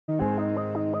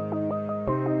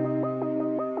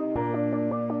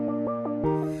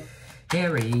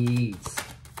Aries.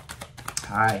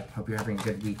 Hi, hope you're having a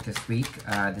good week this week.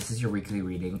 This is your weekly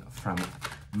reading from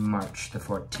March the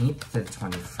 14th to the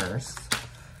 21st.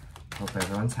 Hope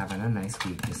everyone's having a nice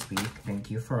week this week. Thank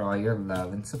you for all your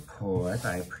love and support.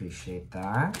 I appreciate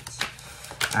that.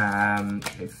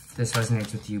 If this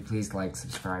resonates with you, please like,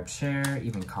 subscribe, share,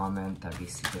 even comment. That'd be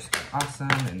super, super awesome,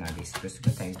 and I'd be super, super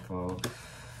thankful.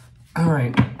 All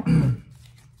right,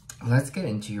 let's get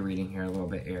into your reading here a little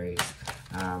bit, Aries.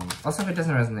 Also, if it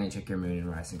doesn't resonate, check your moon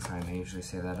and rising sign. I usually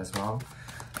say that as well.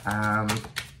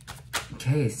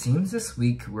 Okay, seems this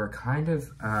week we're kind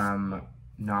of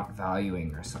not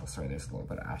valuing ourselves. Sorry, there's a little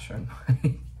bit of ash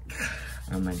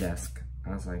on my desk.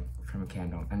 I was like, from a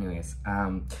candle. Anyways,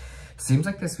 seems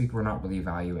like this week we're not really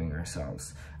valuing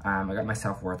ourselves. I got my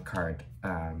self-worth card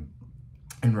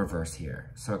in reverse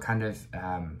here. So it kind of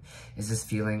is this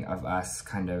feeling of us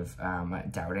kind of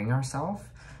doubting ourselves.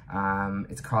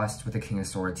 It's crossed with the King of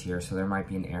Swords here, so there might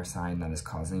be an air sign that is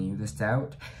causing you this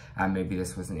doubt. Maybe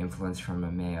this was an influence from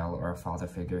a male or a father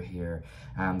figure here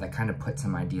that kind of put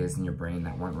some ideas in your brain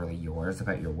that weren't really yours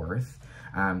about your worth.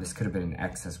 This could have been an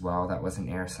ex as well that was an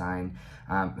air sign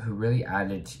who really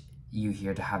added you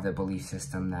here to have the belief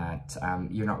system that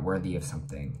you're not worthy of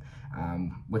something,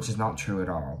 which is not true at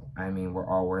all. I mean, we're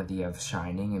all worthy of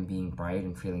shining and being bright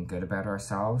and feeling good about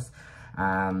ourselves.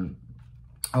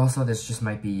 Also, this just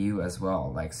might be you as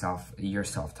well, like your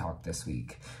self-talk this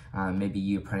week. Maybe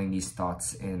you putting these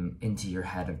thoughts into your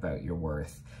head about your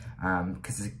worth.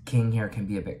 Because the king here can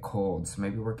be a bit cold, so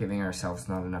maybe we're giving ourselves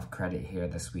not enough credit here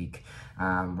this week.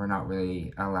 We're not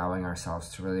really allowing ourselves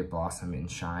to really blossom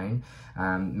and shine.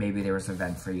 Maybe there was an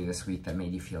event for you this week that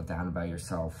made you feel down about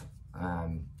yourself.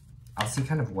 I'll see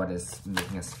kind of what is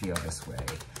making us feel this way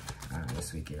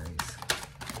this week, Aries.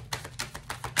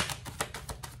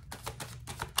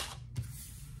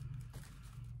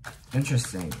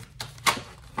 Interesting.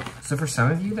 So for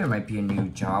some of you, there might be a new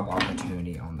job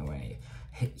opportunity on the way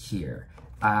here.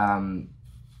 And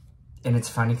it's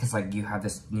funny because like you have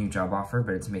this new job offer,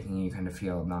 but it's making you kind of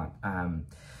feel not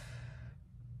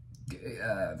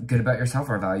good about yourself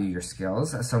or value your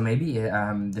skills. So maybe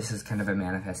this is kind of a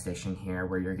manifestation here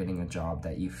where you're getting a job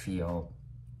that you feel,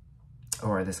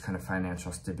 or this kind of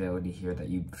financial stability here that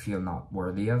you feel not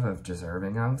worthy of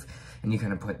deserving of, and you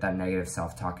kind of put that negative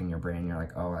self-talk in your brain. You're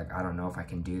like, oh, like, I don't know if I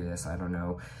can do this. I don't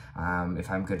know if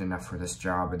I'm good enough for this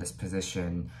job or this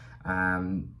position.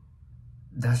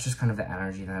 That's just kind of the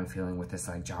energy that I'm feeling with this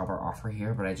like job or offer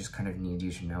here, but I just kind of need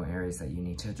you to know, Aries, that you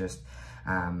need to just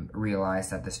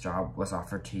realize that this job was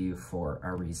offered to you for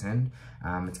a reason.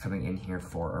 It's coming in here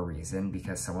for a reason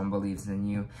because someone believes in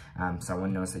you.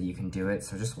 Someone knows that you can do it.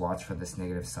 So just watch for this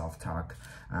negative self-talk,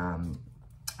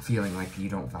 feeling like you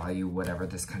don't value whatever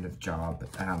this kind of job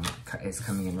is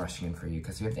coming in, rushing in for you,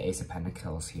 because we have the Ace of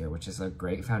Pentacles here, which is a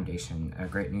great foundation, a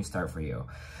great new start for you,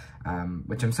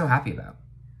 which I'm so happy about.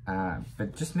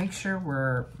 But just make sure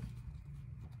we're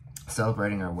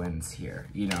celebrating our wins here,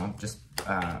 you know. Just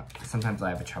sometimes I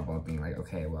have a trouble being like,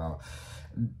 okay, well,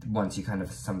 once you kind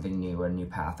of something new, a new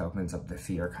path opens up, the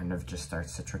fear kind of just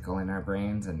starts to trickle in our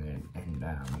brains, and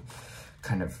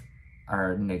kind of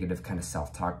our negative kind of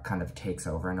self-talk kind of takes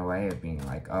over in a way of being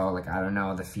like, oh, like, I don't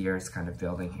know, the fear is kind of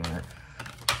building here.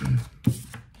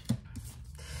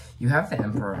 You have the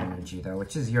Emperor energy, though,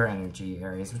 which is your energy,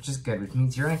 Aries, which is good, which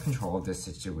means you're in control of this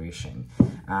situation.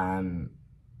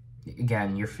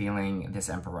 Again, you're feeling this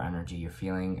Emperor energy. You're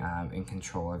feeling in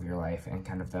control of your life and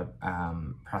kind of the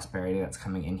prosperity that's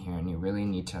coming in here, and you really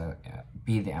need to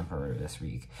be the Emperor this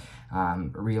week.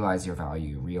 Realize your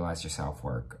value, realize your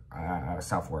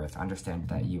self-worth, understand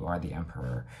that you are the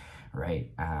Emperor,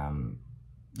 right?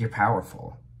 You're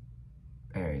powerful,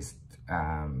 Aries.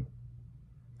 Own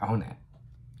it.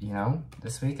 You know,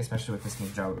 this week, especially with this new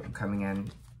job coming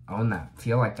in, own that.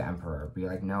 Feel like the Emperor. Be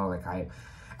like, no, like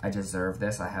I deserve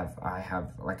this. I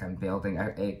have, like, I'm building.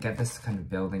 I get this kind of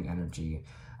building energy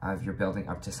of you're building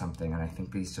up to something, and I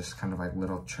think these just kind of like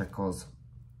little trickles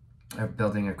of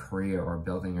building a career or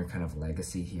building your kind of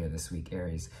legacy here this week,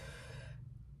 Aries.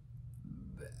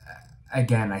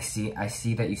 Again, I see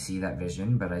that you see that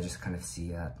vision, but I just kind of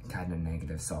see that kind of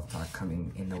negative self-talk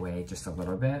coming in the way just a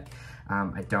little bit.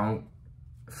 I don't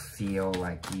feel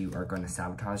like you are going to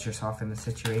sabotage yourself in this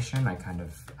situation. I kind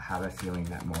of have a feeling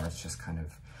that more it's just kind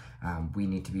of we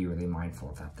need to be really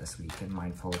mindful of that this week and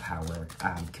mindful of how we're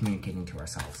communicating to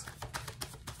ourselves.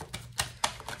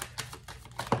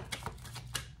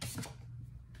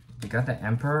 We got the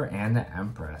Emperor and the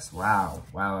Empress. Wow.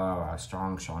 Wow.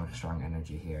 Strong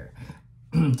energy here.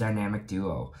 Dynamic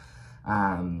duo.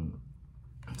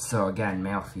 So again,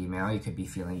 male, female, you could be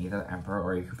feeling either Emperor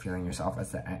or you could be feeling yourself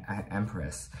as the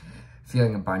Empress.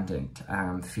 feeling abundant,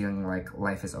 feeling like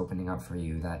life is opening up for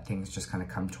you, that things just kind of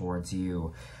come towards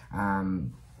you.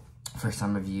 For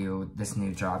some of you, this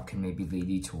new job can maybe lead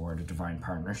you toward a divine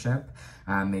partnership.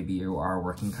 Maybe you are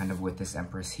working kind of with this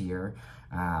Empress here.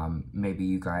 Maybe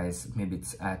you guys, maybe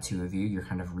it's two of you, you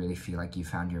kind of really feel like you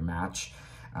found your match.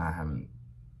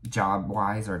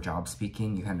 Job-wise or job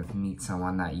speaking, you kind of meet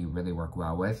someone that you really work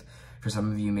well with. For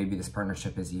some of you, maybe this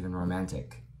partnership is even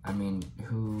romantic. I mean,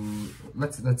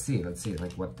 let's see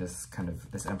like what this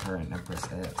Emperor and Empress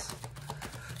is,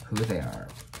 who they are.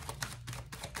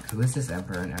 Who is this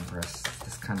Emperor and Empress,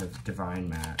 this kind of divine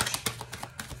match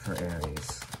for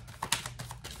Aries?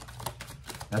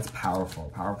 That's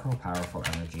powerful, powerful, powerful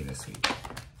energy this week.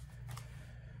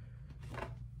 All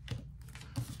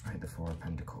right, the Four of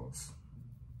Pentacles.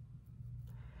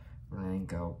 Letting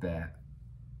go a bit.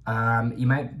 You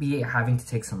might be having to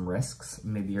take some risks.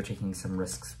 Maybe you're taking some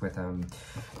risks with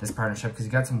this partnership because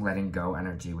you got some letting go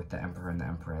energy with the Emperor and the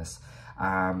Empress.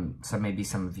 So maybe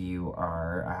some of you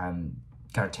are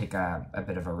gotta take a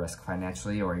bit of a risk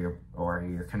financially, or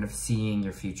you're kind of seeing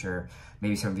your future.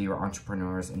 Maybe some of you are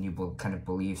entrepreneurs and you will kind of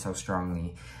believe so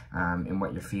strongly in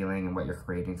what you're feeling and what you're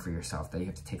creating for yourself that you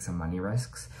have to take some money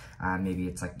risks. Maybe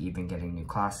it's like even getting new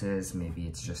classes. Maybe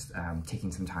it's just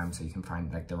taking some time so you can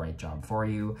find like the right job for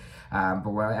you. But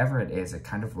whatever it is, it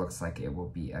kind of looks like it will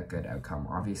be a good outcome.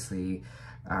 Obviously,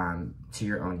 to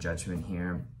your own judgment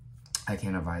here, I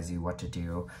can't advise you what to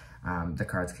do. The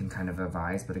cards can kind of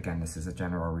advise, but again, this is a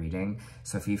general reading.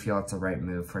 So if you feel it's the right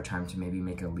move for a time to maybe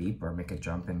make a leap or make a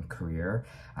jump in career,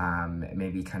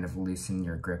 maybe kind of loosen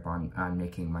your grip on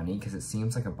making money, because it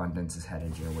seems like abundance is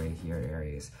headed your way here,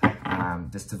 Aries.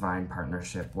 This divine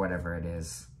partnership, whatever it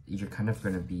is, you're kind of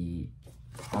going to be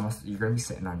you're going to be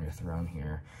sitting on your throne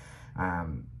here.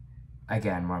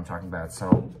 Again, what I'm talking about.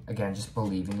 So again, just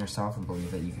believe in yourself and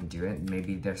believe that you can do it.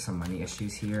 Maybe there's some money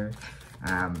issues here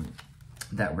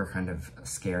that we're kind of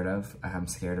scared of.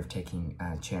 Scared of taking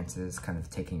chances, kind of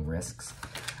taking risks.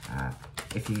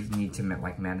 If you need to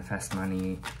like manifest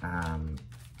money,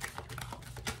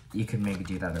 you could maybe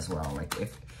do that as well. Like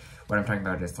what I'm talking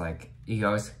about is like, you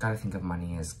always gotta think of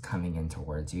money as coming in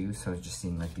towards you. So just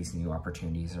seeing like these new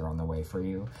opportunities are on the way for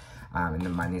you. And the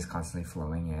money is constantly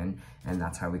flowing in, and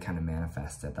that's how we kind of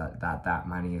manifest it, that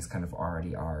money is kind of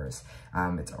already ours.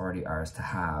 It's already ours to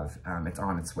have. It's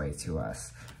on its way to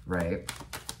us, right?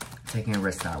 Taking a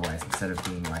risk that way instead of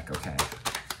being like, okay,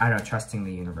 I don't know, trusting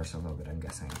the universe a little bit, I'm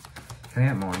guessing. Can I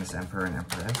get more on this Emperor and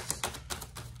Empress?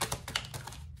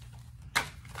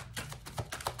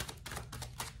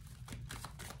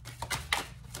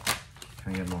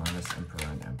 Can I get more on this Emperor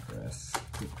and Empress?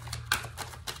 Ooh.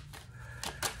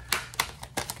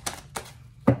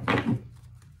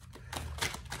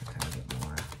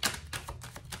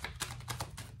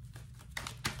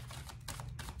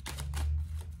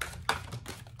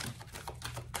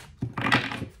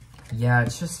 Yeah,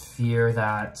 it's just fear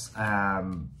that,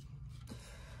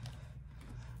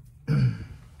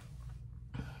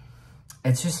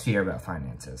 it's just fear about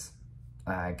finances.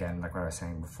 Again, like what I was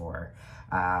saying before,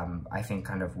 I think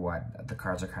kind of what the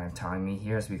cards are kind of telling me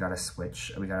here is we gotta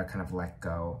switch, we gotta kind of let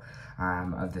go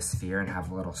of this fear and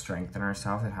have a little strength in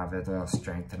ourselves and have a little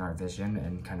strength in our vision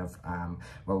and kind of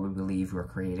what we believe we're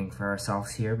creating for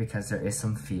ourselves here, because there is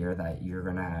some fear that you're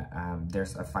gonna,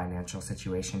 there's a financial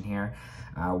situation here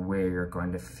where you're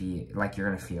going to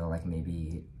feel like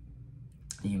maybe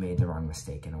you made the wrong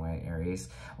mistake in a way, Aries,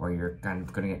 or you're kind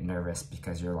of going to get nervous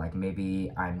because you're like, maybe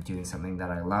I'm doing something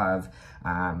that I love,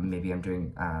 maybe I'm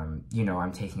doing, you know,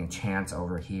 I'm taking a chance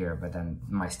over here, but then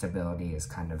my stability is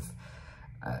kind of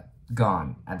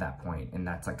gone at that point, and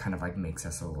that's like kind of like makes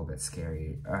us a little bit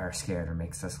scared or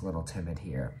makes us a little timid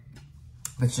here.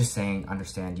 It's just saying,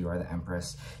 understand you are the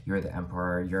Empress, you're the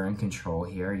Emperor, you're in control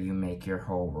here, you make your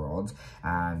whole world,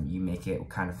 you make it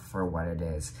kind of for what it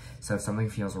is. So if something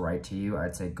feels right to you,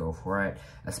 I'd say go for it,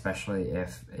 especially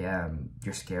if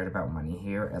you're scared about money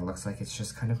here. It looks like it's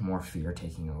just kind of more fear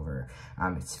taking over.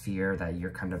 It's fear that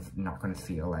you're kind of not going to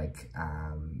feel like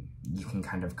you can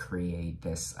kind of create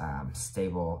this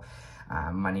stable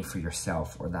money for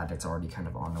yourself, or that it's already kind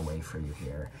of on the way for you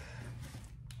here.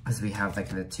 As we have like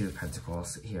the Two of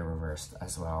Pentacles here reversed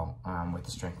as well, with the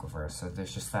Strength reversed. So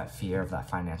there's just that fear of that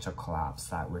financial collapse,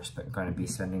 that we're going to be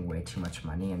spending way too much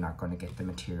money and not going to get the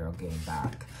material gain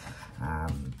back.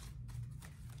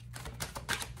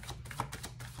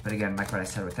 But again, like what I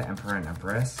said with the Emperor and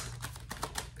Empress,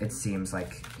 it seems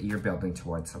like you're building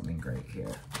towards something great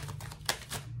here.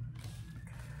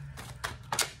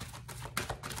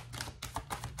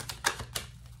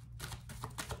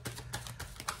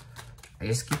 I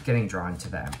just keep getting drawn to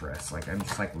the Empress. Like, I'm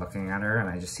just like looking at her and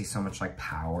I just see so much like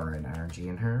power and energy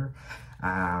in her.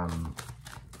 I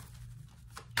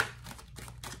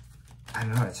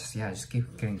don't know, it's just, yeah, I just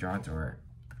keep getting drawn to her.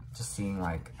 Just seeing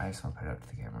like, I just want to put it up to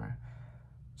the camera.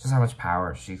 Just how much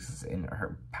power she's in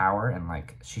her power, and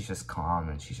like, she's just calm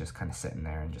and she's just kind of sitting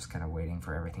there and just kind of waiting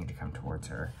for everything to come towards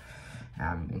her.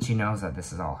 And she knows that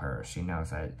this is all her. She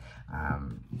knows that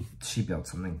she built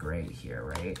something great here,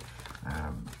 right?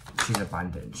 She's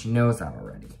abundant. She knows that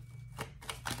already.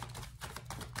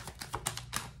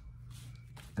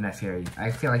 And I feel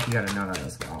like you gotta know that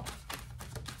as well.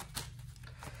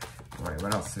 All right,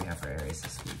 what else do we have for Aries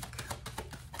this week?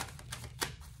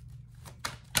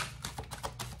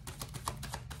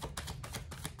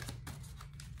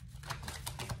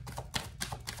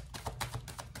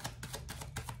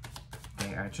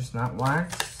 They are just not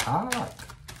wanting to talk.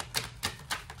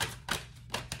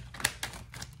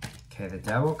 Okay, the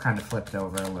Devil kind of flipped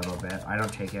over a little bit. I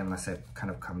don't take it unless it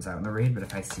kind of comes out in the read, but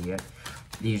if I see it,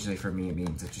 usually for me it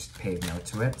means it just paid note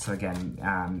to it. So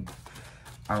again,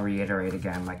 I'll reiterate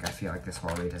again, like, I feel like this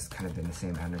whole read has kind of been the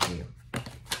same energy.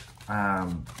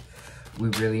 We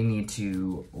really need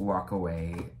to walk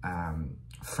away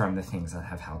from the things that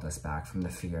have held us back, from the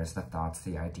fears, the thoughts,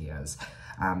 the ideas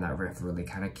that have really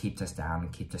kind of kept us down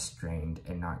and kept us strained,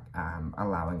 and not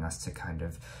allowing us to kind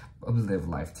of live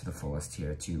life to the fullest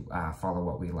here, to follow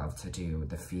what we love to do.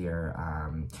 The fear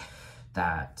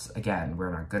that, again,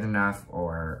 we're not good enough,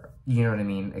 or, you know what I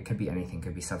mean? It could be anything, it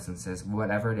could be substances,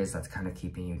 whatever it is that's kind of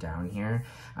keeping you down here.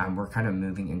 We're kind of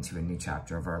moving into a new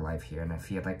chapter of our life here, and I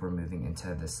feel like we're moving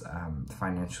into this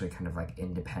financially kind of like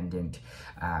independent,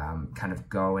 kind of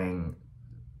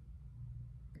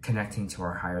connecting to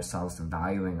our higher selves and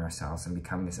valuing ourselves and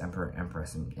becoming this Emperor and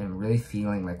Empress, and really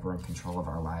feeling like we're in control of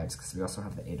our lives, because we also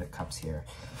have the 8 of Cups here,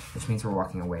 which means we're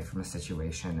walking away from a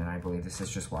situation. And I believe this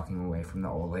is just walking away from the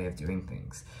old way of doing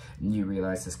things. And you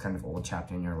realize this kind of old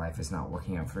chapter in your life is not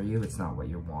working out for you. It's not what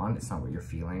you want. It's not what you're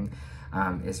feeling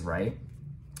is right.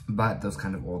 But those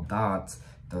kind of old thoughts,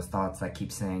 those thoughts that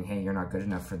keep saying, hey, you're not good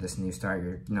enough for this new start.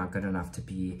 You're not good enough to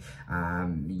be,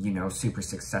 you know, super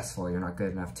successful. You're not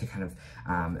good enough to kind of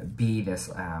be this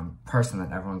person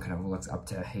that everyone kind of looks up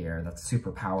to here, that's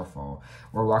super powerful.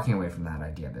 We're walking away from that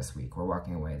idea this week. We're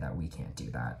walking away that we can't do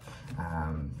that,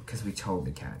 because we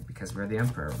totally can, because we're the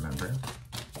Emperor, remember?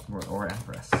 Or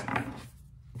Empress.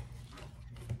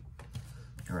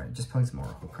 All right, just pulling some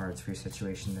oracle cards for your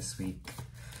situation this week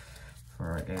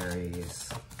for Aries.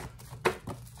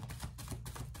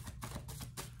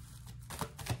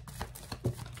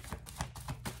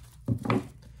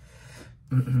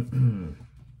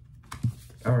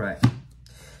 All right,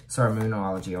 so our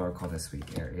Moonology Oracle this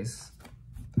week, Aries.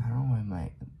 I don't know why my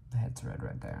head's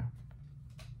red there.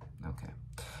 Okay.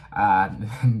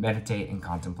 Meditate and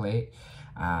contemplate.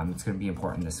 It's going to be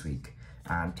important this week.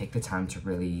 Take the time to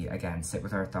really, again, sit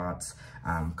with our thoughts,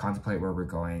 contemplate where we're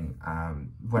going.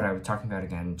 What I was talking about,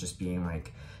 again, just being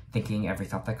like, thinking every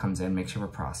thought that comes in, make sure we're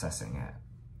processing it.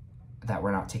 That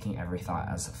we're not taking every thought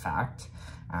as a fact.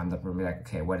 That we're like,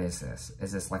 okay, what is this?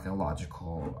 Is this like a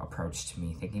logical approach to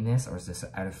me thinking this? Or is this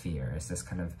out of fear? Is this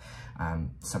kind of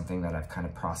something that I've kind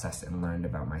of processed and learned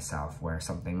about myself, where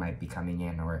something might be coming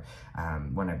in, or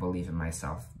when I believe in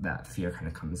myself, that fear kind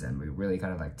of comes in. We really got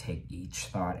to like take each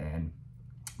thought in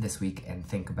this week and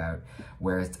think about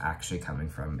where it's actually coming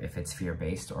from, if it's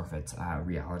fear-based or if it's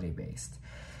reality-based.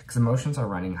 Because emotions are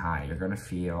running high. You're going to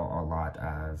feel a lot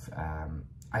of...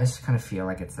 I just kind of feel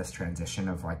like it's this transition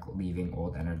of like leaving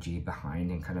old energy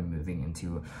behind and kind of moving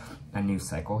into a new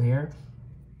cycle here.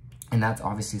 And that's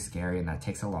obviously scary, and that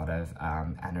takes a lot of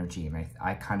energy. And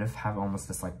I kind of have almost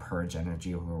this like purge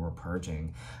energy where we're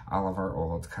purging all of our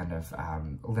old kind of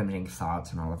limiting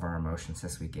thoughts and all of our emotions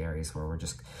this week, Aries, where we're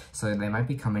just, so they might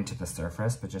be coming to the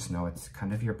surface, but just know it's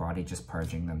kind of your body just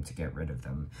purging them to get rid of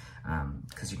them,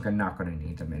 because you're not going to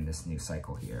need them in this new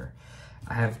cycle here.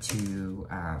 I have 2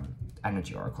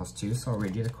 energy oracles too, so I'll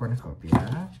read you the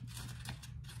cornucopia,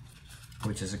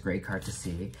 which is a great card to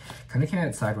see. Kind of came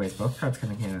out sideways. Both cards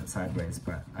kind of came out sideways,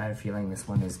 but I have a feeling this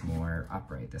one is more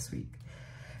upright this week.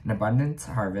 An abundant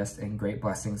harvest and great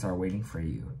blessings are waiting for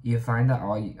you. You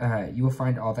will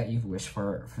find all that you've wished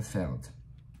for fulfilled.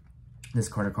 This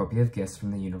cornucopia of gifts from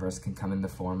the universe can come in the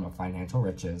form of financial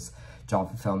riches, job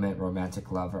fulfillment,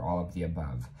 romantic love, or all of the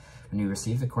above. When you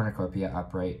receive the cornucopia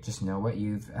upright, just know what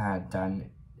you've done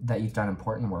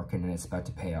important work and it's about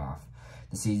to pay off.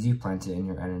 The seeds you planted in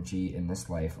your energy in this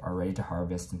life are ready to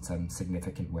harvest in some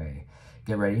significant way.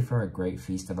 Get ready for a great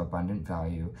feast of abundant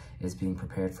value is being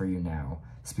prepared for you now.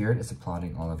 Spirit is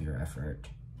applauding all of your effort.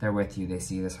 They're with you. They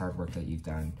see this hard work that you've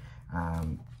done.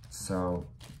 So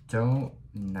don't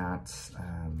not,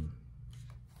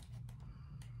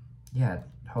 yeah,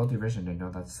 hold your vision and know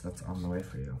that's on the way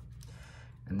for you.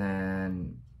 And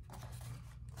then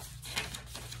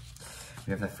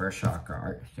we have the first chakra,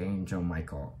 Archangel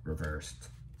Michael, reversed.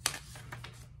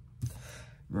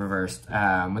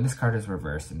 When this card is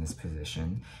reversed in this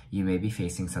position, you may be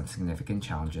facing some significant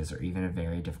challenges or even a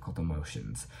very difficult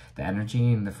emotions. The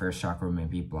energy in the first chakra may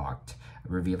be blocked,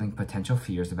 revealing potential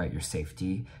fears about your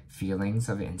safety, feelings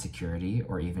of insecurity,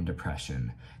 or even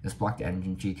depression. This blocked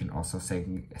energy can also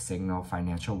signal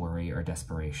financial worry or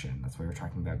desperation. That's what we're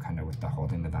talking about kind of with the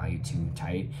holding the value too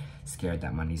tight, scared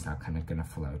that money's not kind of going to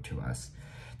flow to us.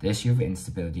 The issue of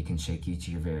instability can shake you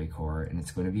to your very core, and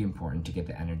it's going to be important to get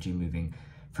the energy moving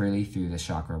freely through the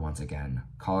chakra once again.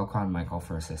 Call upon Michael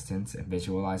for assistance and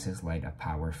visualize his light of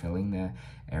power filling the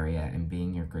area and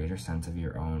being your greater sense of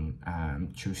your own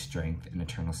true strength and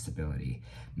eternal stability.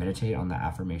 Meditate on the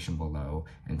affirmation below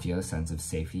and feel a sense of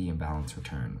safety and balance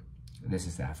return. This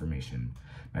is the affirmation.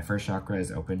 My first chakra is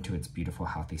open to its beautiful,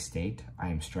 healthy state. I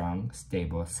am strong,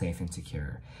 stable, safe, and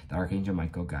secure. The Archangel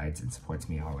Michael guides and supports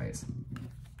me always.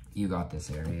 You got this,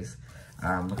 Aries.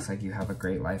 Looks like you have a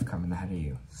great life coming ahead of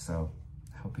you. So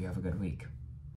hope you have a good week.